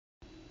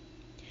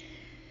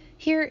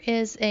Here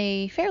is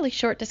a fairly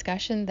short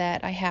discussion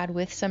that I had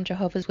with some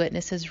Jehovah's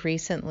Witnesses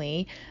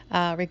recently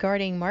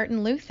regarding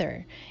Martin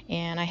Luther.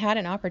 And I had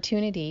an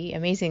opportunity,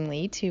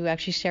 amazingly, to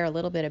actually share a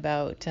little bit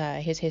about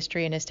his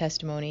history and his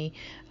testimony.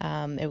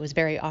 It was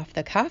very off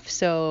the cuff,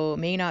 so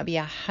may not be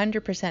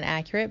 100%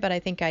 accurate, but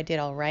I think I did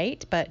all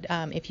right. But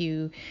if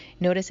you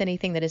notice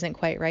anything that isn't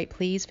quite right,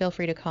 please feel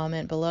free to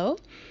comment below.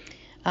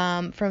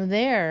 From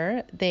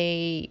there,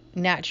 they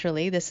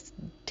naturally, this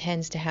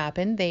tends to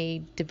happen,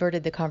 they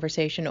diverted the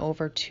conversation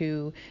over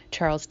to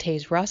Charles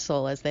Taze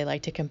Russell, as they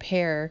like to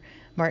compare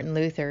Martin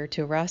Luther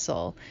to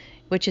Russell,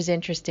 which is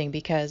interesting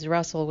because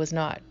Russell was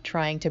not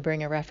trying to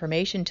bring a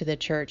reformation to the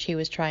church. He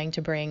was trying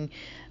to bring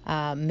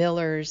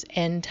Miller's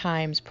end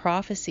times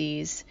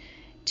prophecies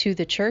to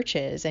the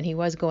churches, and he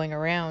was going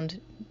around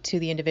to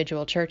the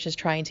individual churches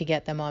trying to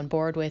get them on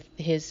board with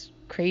his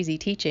crazy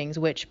teachings,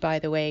 which, by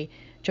the way,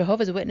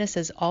 Jehovah's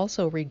Witnesses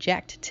also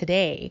reject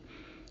today.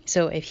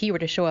 So if he were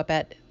to show up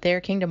at their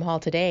Kingdom Hall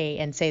today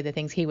and say the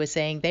things he was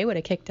saying, they would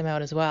have kicked him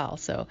out as well.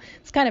 So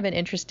it's kind of an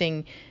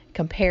interesting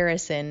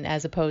comparison,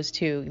 as opposed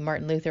to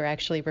Martin Luther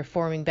actually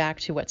reforming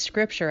back to what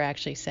Scripture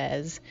actually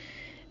says.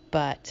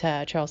 But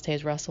Charles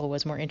Taze Russell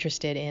was more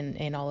interested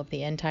in all of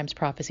the end times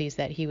prophecies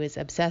that he was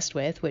obsessed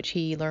with, which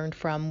he learned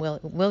from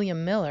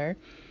William Miller,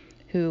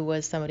 who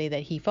was somebody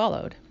that he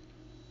followed.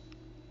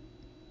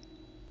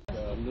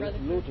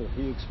 Luther,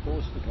 he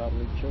exposed the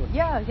Catholic Church.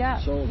 Yeah,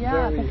 so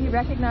because he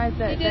recognized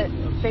that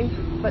faith,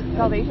 but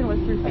salvation was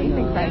through faith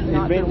in Christ,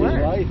 not through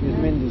works. It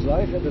meant his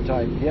life at the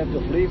time. He had to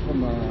flee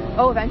from...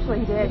 eventually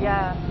he did,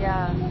 yeah.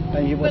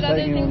 And he was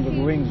hanging on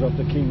the wings of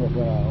the King of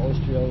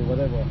Austria or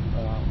whatever,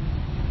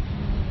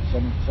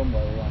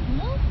 somewhere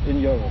around in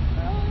Europe.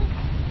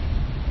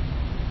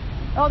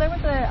 Oh, there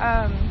was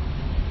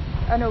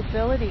a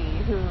nobility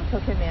who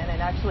took him in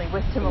and actually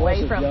whisked him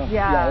away from...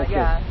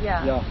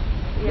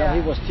 Yeah,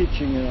 he was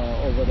teaching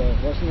over there,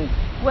 wasn't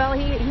he? Well,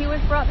 he was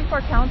brought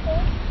before council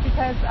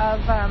because of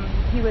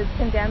he was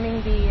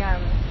condemning the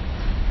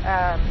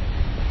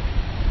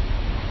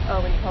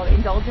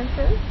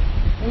indulgences.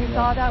 And he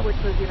saw that, which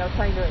was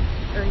trying to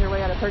earn your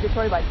way out of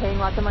purgatory by paying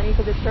lots of money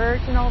to the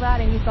church and all that.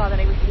 And he saw that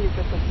he was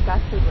just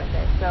disgusted with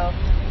it. So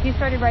he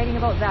started writing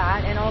about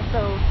that, and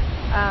also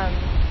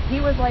he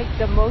was like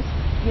the most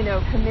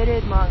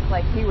committed monk.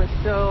 Like, he was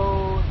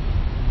so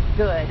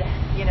good,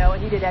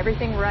 and he did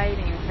everything right,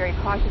 and he was very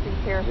cautious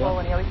and careful,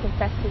 and he always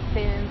confessed his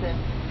sins,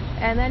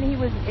 and then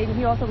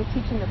he also was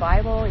teaching the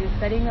Bible. He was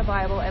studying the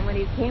Bible, and when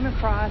he came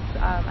across,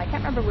 I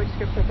can't remember which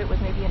scripture, if it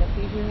was maybe in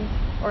Ephesians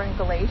or in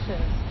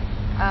Galatians,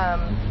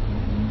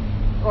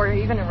 or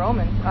even in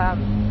Romans,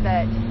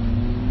 that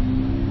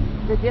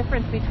the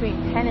difference between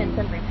penance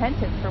and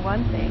repentance, for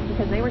one thing,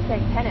 because they were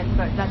saying penance,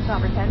 but that's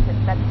not repentance,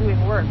 that's doing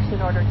works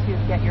in order to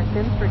get your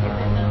sins forgiven.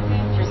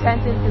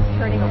 Repentance is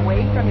turning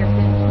away from your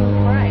sins to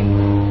Christ,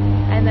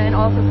 and then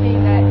also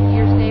seeing that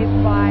you're saved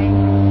by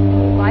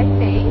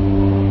faith,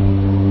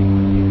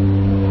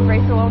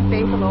 grace alone,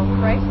 faith alone,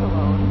 Christ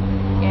alone,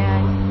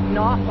 and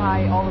not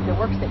by all of the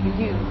works that you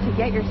do to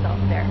get yourself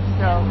there.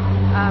 So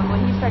when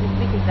he started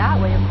speaking that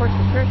way, of course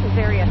the church was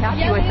very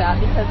unhappy with that,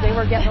 because they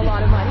were getting a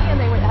lot of money and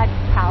they had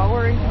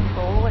power and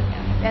control,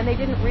 and they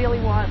didn't really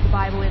want the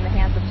Bible in the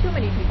hands of too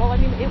many people. I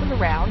mean, it was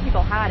around,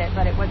 people had it,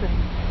 but it wasn't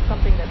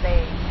something that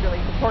they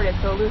really supported.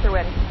 So Luther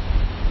went,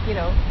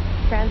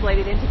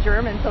 translated into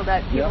German so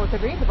that people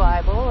could read the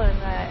Bible, and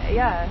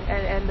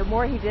and the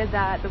more he did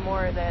that, the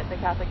more the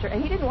Catholic Church,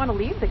 and he didn't want to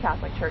leave the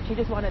Catholic Church, he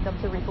just wanted them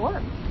to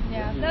reform.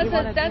 Yeah,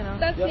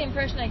 that's the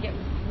impression I get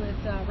with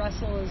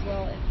Russell as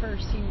well. At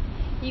first,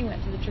 he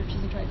went to the churches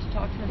and tried to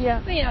talk to them.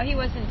 Yeah. But he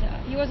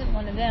wasn't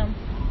one of them.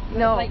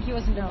 No. Like, he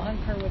wasn't a monk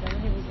or whatever.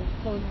 He was a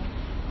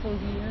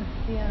clothier.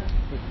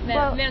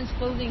 Yeah. Men's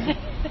clothing.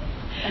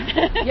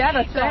 Yeah,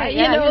 that's right.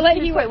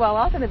 He was quite well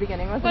off in the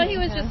beginning, wasn't he? Well, he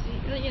was just,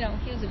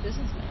 he was a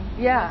businessman.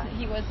 Yeah.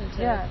 He wasn't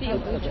a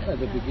theologian. At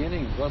the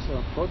beginning, Russell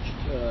approached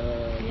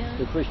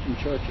the Christian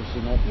churches,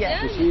 to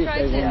see if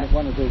they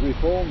wanted to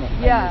reform.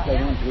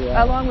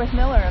 Along with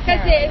Miller.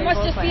 Because it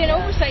must just be an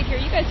oversight here.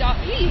 You guys, you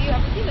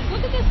haven't seen this.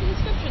 Look at this in the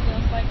scriptures,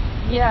 and it's like.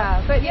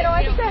 Yeah, but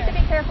I think we have to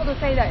be careful to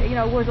say that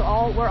were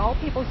all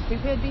people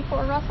stupid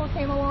before Russell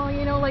came along.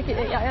 I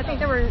think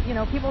there were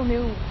people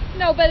knew.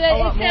 No, but it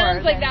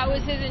sounds like that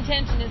was his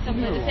intention, is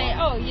simply to say,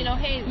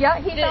 hey,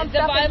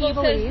 the Bible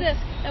says this,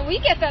 and we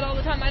get that all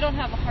the time. I don't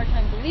have a hard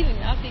time believing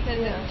that, because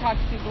we talk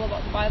to people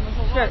about the Bible and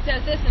say, well, it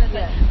says this, and it's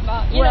like,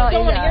 don't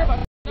want to hear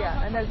about it.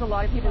 Yeah, and there's a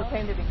lot of people who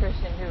claim to be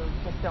Christian who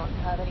just don't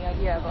have any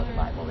idea about the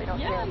Bible. They don't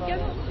care about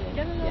it.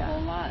 Get to know a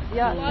whole lot.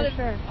 Yeah, a lot of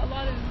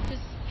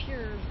just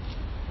pure.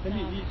 And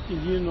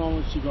you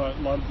know, you got a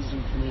lot of this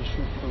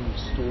information from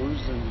stores,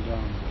 and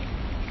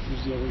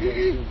who's the other guy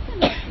too?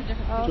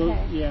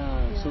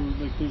 So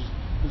like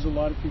there's a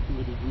lot of people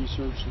that have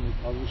researched and they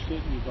published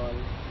it, and you got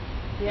it.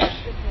 Yeah.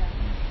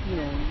 You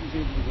know, you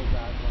think it was a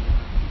bad one.